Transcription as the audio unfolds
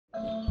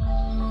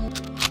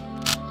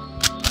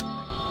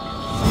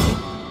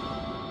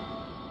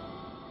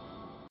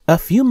A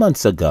few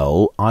months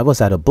ago, I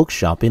was at a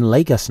bookshop in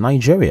Lagos,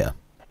 Nigeria.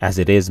 As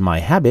it is my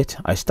habit,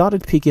 I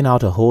started picking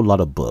out a whole lot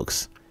of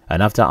books,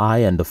 and after I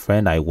and the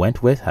friend I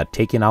went with had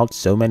taken out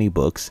so many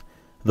books,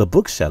 the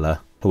bookseller,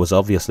 who was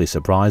obviously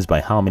surprised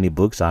by how many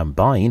books I'm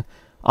buying,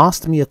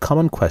 asked me a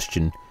common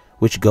question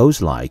which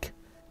goes like,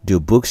 "Do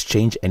books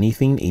change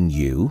anything in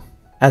you?"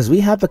 As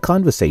we had the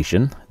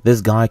conversation,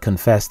 this guy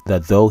confessed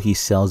that though he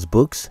sells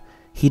books,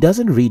 he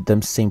doesn't read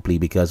them simply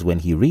because when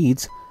he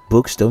reads,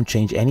 books don't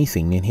change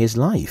anything in his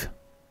life.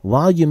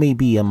 While you may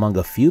be among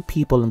a few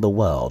people in the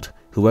world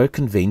who are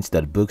convinced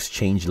that books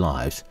change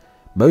lives,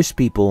 most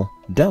people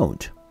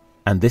don't.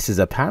 And this is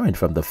apparent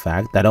from the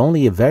fact that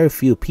only a very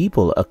few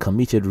people are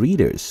committed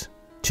readers.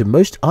 To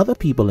most other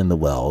people in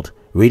the world,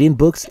 reading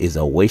books is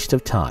a waste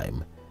of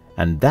time,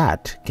 and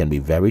that can be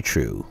very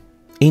true.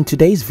 In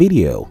today's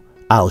video,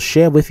 I'll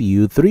share with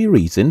you 3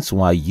 reasons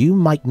why you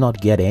might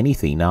not get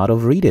anything out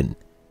of reading.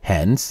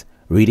 Hence,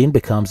 reading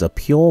becomes a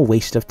pure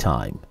waste of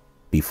time.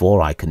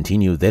 Before I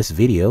continue this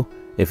video,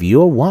 if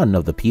you're one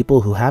of the people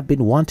who have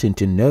been wanting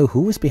to know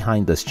who is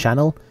behind this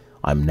channel,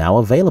 I'm now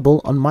available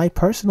on my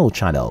personal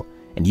channel,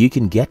 and you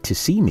can get to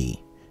see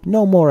me,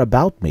 know more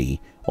about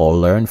me, or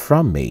learn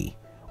from me,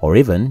 or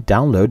even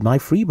download my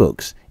free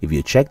books if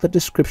you check the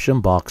description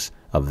box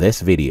of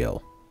this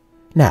video.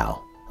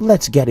 Now,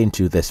 let's get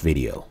into this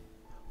video.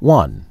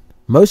 1.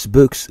 Most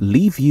books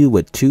leave you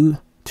with 2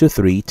 to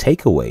 3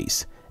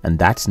 takeaways, and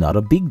that's not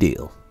a big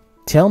deal.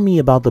 Tell me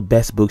about the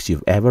best books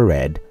you've ever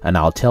read and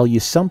I'll tell you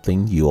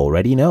something you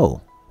already know.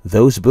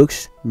 Those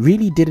books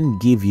really didn't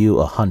give you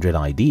 100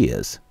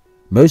 ideas.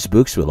 Most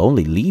books will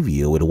only leave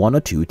you with 1 or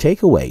 2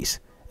 takeaways,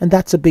 and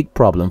that's a big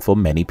problem for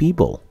many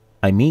people.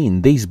 I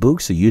mean, these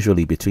books are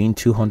usually between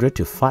 200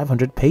 to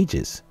 500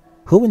 pages.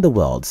 Who in the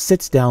world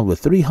sits down with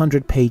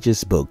 300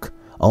 pages book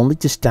only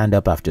to stand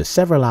up after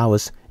several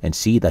hours and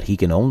see that he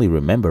can only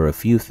remember a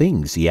few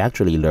things he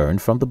actually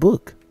learned from the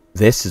book?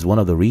 This is one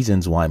of the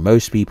reasons why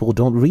most people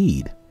don't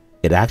read.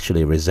 It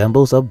actually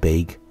resembles a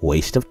big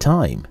waste of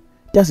time,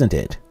 doesn't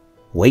it?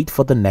 Wait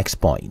for the next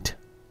point.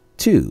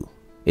 2.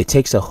 It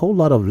takes a whole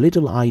lot of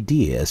little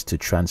ideas to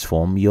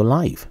transform your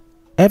life.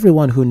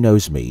 Everyone who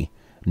knows me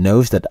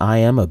knows that I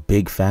am a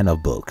big fan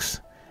of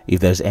books. If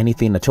there's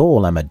anything at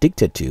all I'm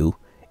addicted to,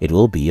 it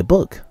will be a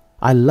book.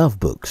 I love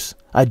books.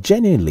 I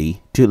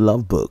genuinely do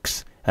love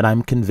books, and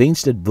I'm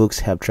convinced that books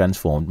have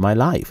transformed my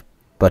life,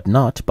 but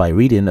not by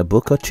reading a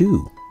book or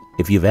 2.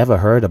 If you've ever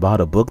heard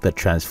about a book that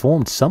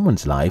transformed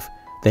someone's life,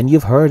 then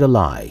you've heard a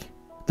lie.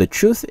 The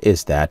truth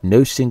is that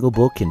no single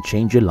book can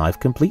change your life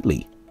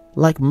completely.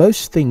 Like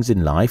most things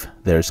in life,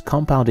 there's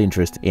compound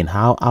interest in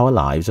how our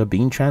lives are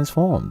being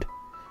transformed.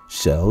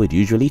 So it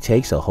usually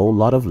takes a whole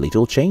lot of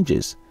little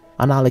changes,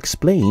 and I'll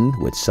explain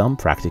with some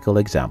practical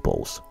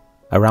examples.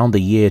 Around the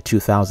year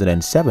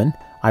 2007,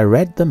 I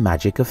read The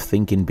Magic of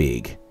Thinking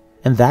Big,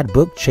 and that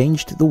book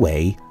changed the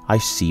way I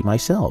see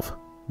myself.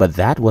 But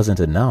that wasn't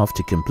enough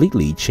to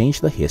completely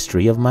change the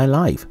history of my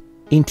life.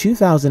 In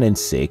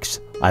 2006,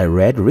 I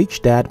read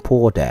Rich Dad,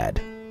 Poor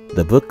Dad.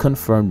 The book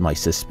confirmed my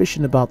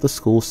suspicion about the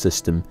school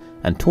system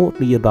and taught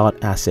me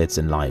about assets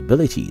and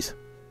liabilities.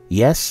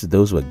 Yes,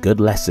 those were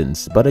good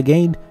lessons, but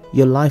again,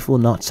 your life will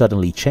not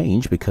suddenly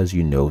change because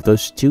you know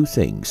those 2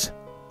 things.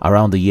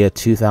 Around the year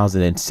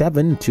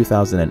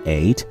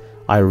 2007-2008,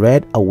 I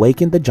read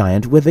Awaken the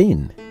Giant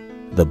Within.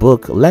 The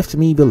book left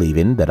me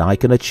believing that I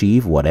can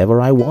achieve whatever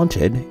I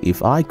wanted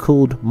if I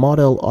could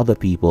model other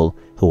people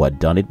who had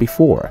done it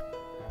before,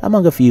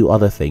 among a few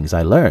other things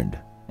I learned.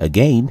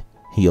 Again,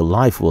 your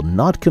life will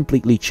not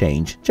completely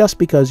change just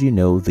because you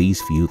know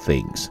these few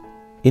things.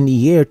 In the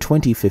year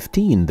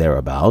 2015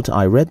 thereabout,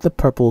 I read The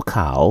Purple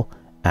Cow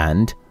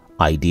and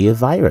Idea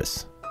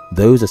Virus.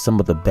 Those are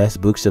some of the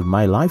best books of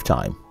my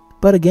lifetime.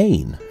 But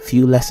again,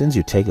 few lessons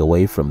you take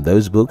away from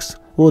those books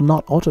will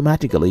not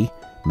automatically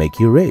make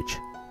you rich.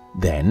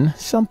 Then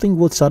something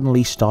will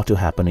suddenly start to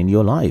happen in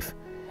your life,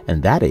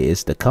 and that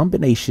is the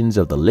combinations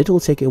of the little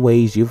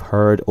takeaways you've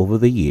heard over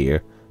the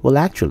year will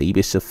actually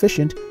be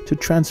sufficient to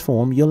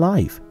transform your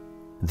life.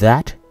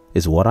 That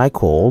is what I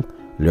call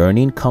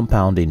learning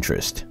compound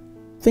interest.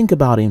 Think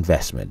about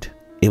investment.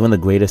 Even the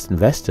greatest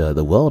investor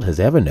the world has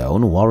ever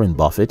known, Warren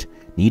Buffett,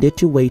 needed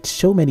to wait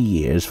so many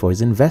years for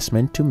his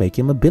investment to make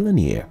him a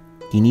billionaire.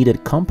 He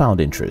needed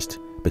compound interest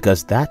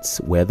because that's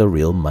where the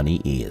real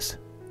money is.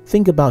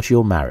 Think about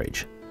your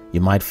marriage. You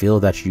might feel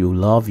that you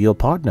love your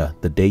partner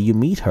the day you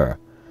meet her,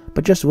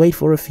 but just wait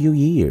for a few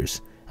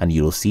years and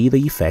you'll see the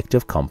effect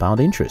of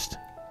compound interest.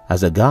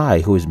 As a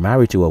guy who is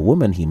married to a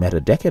woman he met a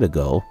decade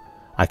ago,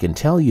 I can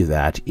tell you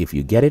that if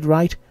you get it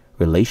right,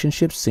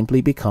 relationships simply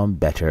become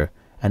better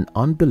and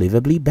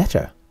unbelievably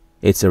better.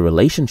 It's a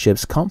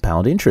relationship's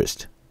compound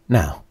interest.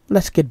 Now,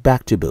 let's get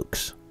back to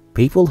books.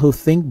 People who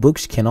think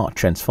books cannot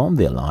transform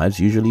their lives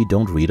usually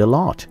don't read a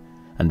lot,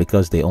 and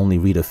because they only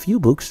read a few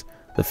books,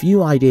 the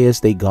few ideas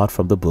they got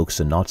from the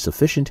books are not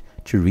sufficient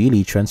to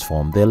really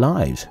transform their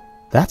lives.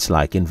 That's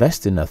like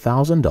investing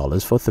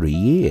 $1,000 for 3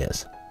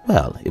 years.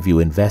 Well, if you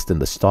invest in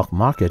the stock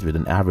market with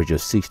an average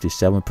of 6 to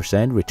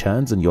 7%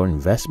 returns on your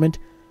investment,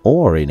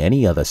 or in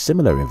any other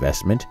similar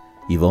investment,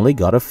 you've only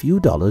got a few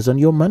dollars on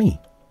your money.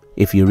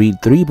 If you read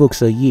 3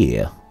 books a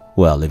year,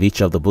 well, if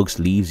each of the books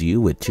leaves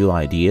you with 2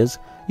 ideas,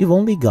 you've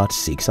only got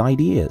 6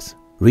 ideas.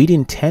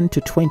 Reading 10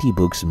 to 20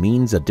 books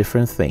means a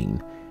different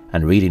thing,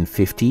 and reading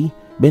 50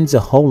 means a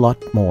whole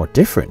lot more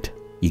different.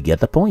 You get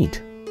the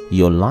point.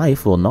 Your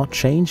life will not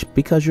change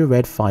because you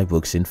read 5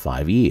 books in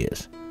 5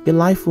 years. Your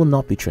life will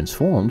not be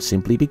transformed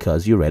simply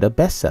because you read a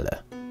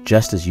bestseller.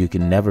 Just as you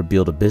can never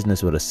build a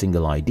business with a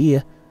single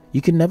idea,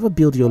 you can never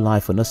build your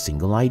life on a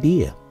single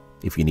idea.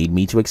 If you need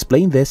me to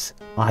explain this,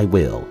 I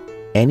will.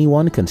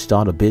 Anyone can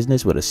start a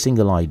business with a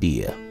single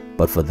idea,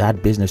 but for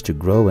that business to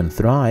grow and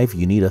thrive,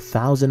 you need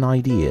 1,000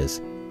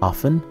 ideas,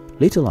 often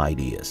little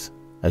ideas.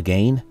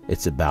 Again,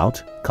 it's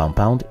about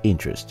compound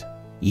interest.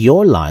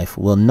 Your life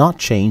will not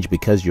change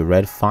because you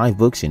read 5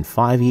 books in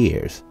 5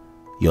 years.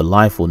 Your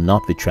life will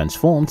not be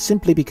transformed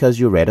simply because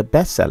you read a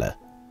bestseller.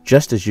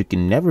 Just as you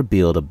can never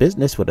build a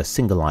business with a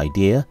single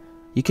idea,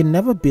 you can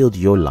never build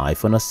your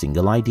life on a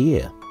single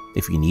idea.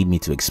 If you need me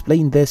to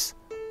explain this,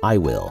 I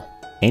will.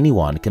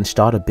 Anyone can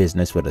start a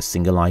business with a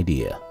single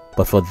idea,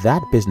 but for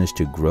that business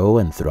to grow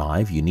and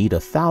thrive, you need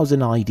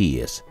 1,000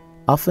 ideas,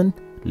 often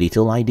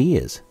little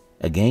ideas.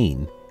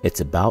 Again,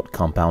 it's about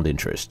compound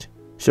interest.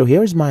 So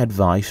here's my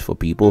advice for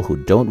people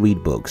who don't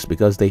read books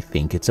because they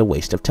think it's a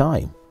waste of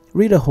time.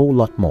 Read a whole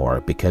lot more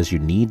because you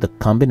need the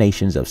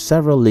combinations of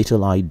several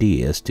little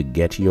ideas to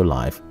get your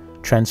life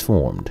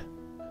transformed.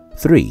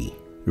 3.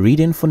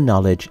 Reading for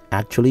knowledge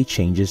actually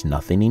changes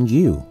nothing in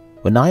you.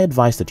 When I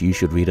advise that you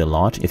should read a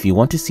lot if you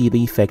want to see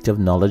the effect of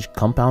knowledge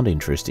compound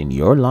interest in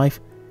your life,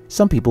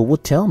 some people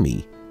would tell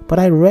me, but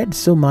I read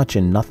so much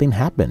and nothing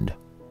happened.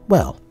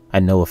 Well, I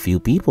know a few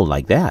people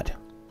like that.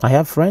 I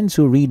have friends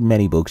who read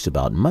many books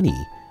about money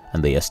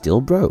and they are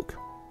still broke.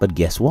 But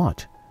guess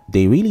what?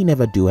 They really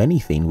never do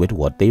anything with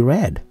what they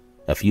read.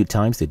 A few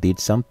times they did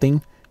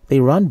something, they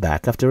run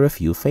back after a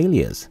few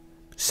failures.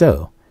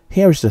 So,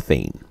 here's the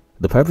thing.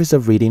 The purpose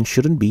of reading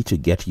shouldn't be to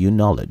get you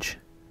knowledge.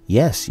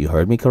 Yes, you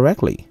heard me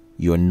correctly.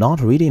 You're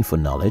not reading for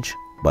knowledge,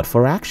 but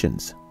for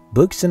actions.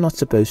 Books are not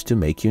supposed to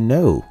make you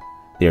know.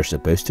 They're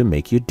supposed to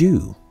make you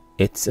do.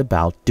 It's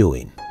about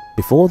doing.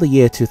 Before the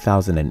year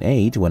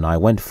 2008, when I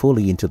went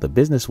fully into the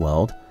business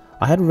world,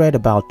 I had read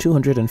about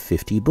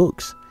 250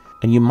 books.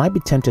 And you might be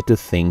tempted to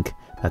think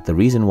that the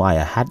reason why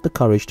I had the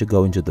courage to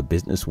go into the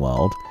business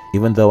world,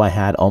 even though I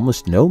had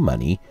almost no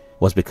money,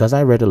 was because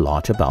I read a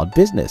lot about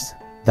business.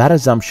 That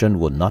assumption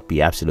would not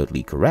be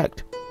absolutely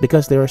correct,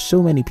 because there are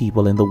so many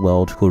people in the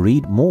world who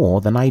read more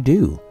than I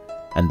do,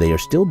 and they are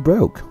still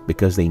broke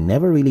because they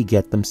never really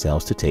get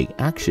themselves to take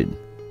action.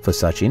 For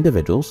such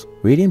individuals,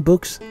 reading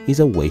books is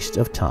a waste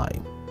of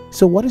time.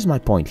 So what is my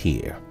point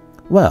here?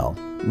 Well,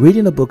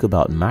 reading a book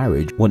about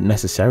marriage won't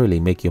necessarily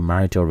make your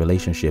marital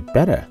relationship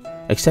better,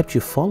 except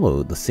you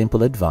follow the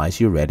simple advice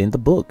you read in the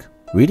book.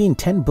 Reading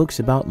 10 books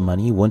about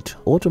money won't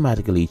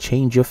automatically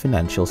change your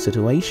financial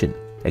situation,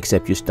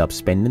 except you stop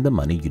spending the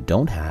money you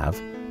don't have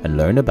and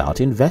learn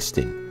about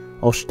investing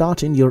or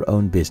starting your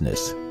own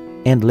business.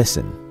 And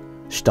listen,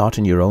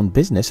 starting your own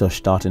business or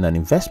starting an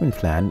investment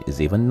plan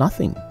is even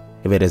nothing.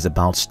 If it is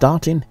about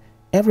starting,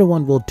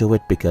 everyone will do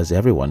it because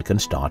everyone can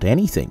start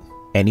anything.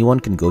 Anyone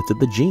can go to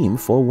the gym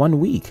for 1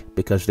 week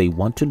because they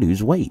want to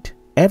lose weight.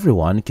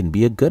 Everyone can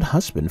be a good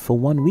husband for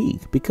 1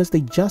 week because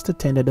they just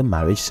attended a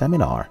marriage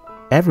seminar.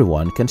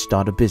 Everyone can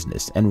start a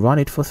business and run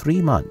it for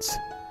 3 months.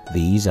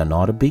 These are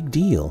not a big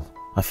deal.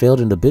 I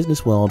failed in the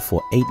business world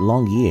for 8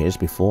 long years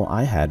before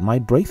I had my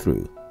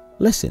breakthrough.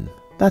 Listen,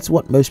 that's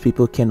what most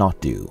people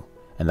cannot do,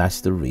 and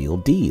that's the real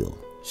deal.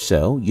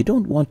 So, you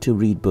don't want to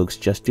read books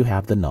just to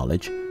have the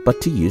knowledge,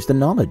 but to use the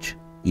knowledge.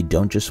 You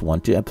don't just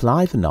want to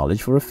apply the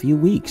knowledge for a few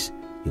weeks.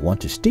 You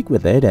want to stick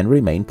with it and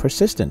remain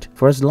persistent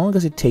for as long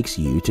as it takes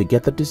you to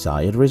get the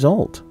desired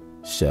result.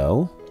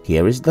 So,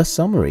 here is the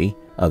summary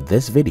of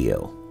this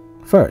video.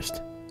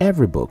 First,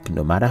 every book,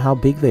 no matter how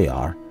big they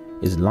are,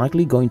 is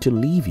likely going to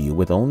leave you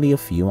with only a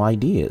few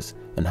ideas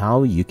on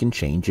how you can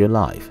change your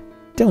life.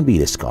 Don't be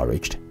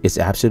discouraged. It's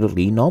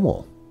absolutely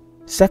normal.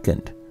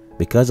 Second,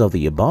 because of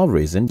the above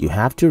reason, you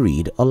have to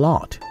read a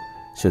lot.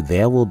 So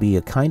there will be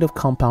a kind of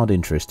compound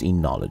interest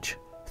in knowledge.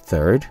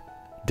 Third,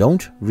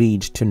 don't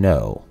read to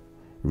know.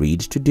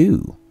 Read to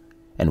do.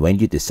 And when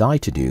you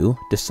decide to do,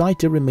 decide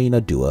to remain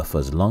a doer for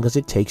as long as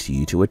it takes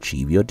you to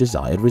achieve your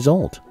desired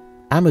result.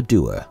 I'm a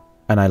doer,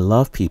 and I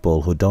love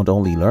people who don't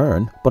only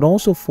learn, but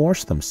also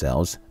force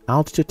themselves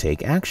out to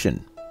take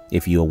action.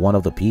 If you are one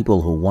of the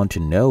people who want to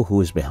know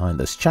who is behind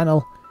this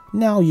channel,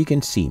 now you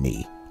can see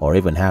me, or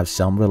even have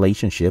some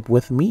relationship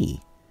with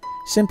me.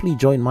 Simply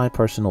join my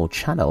personal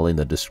channel in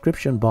the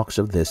description box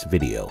of this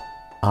video.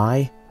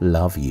 I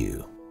love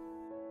you.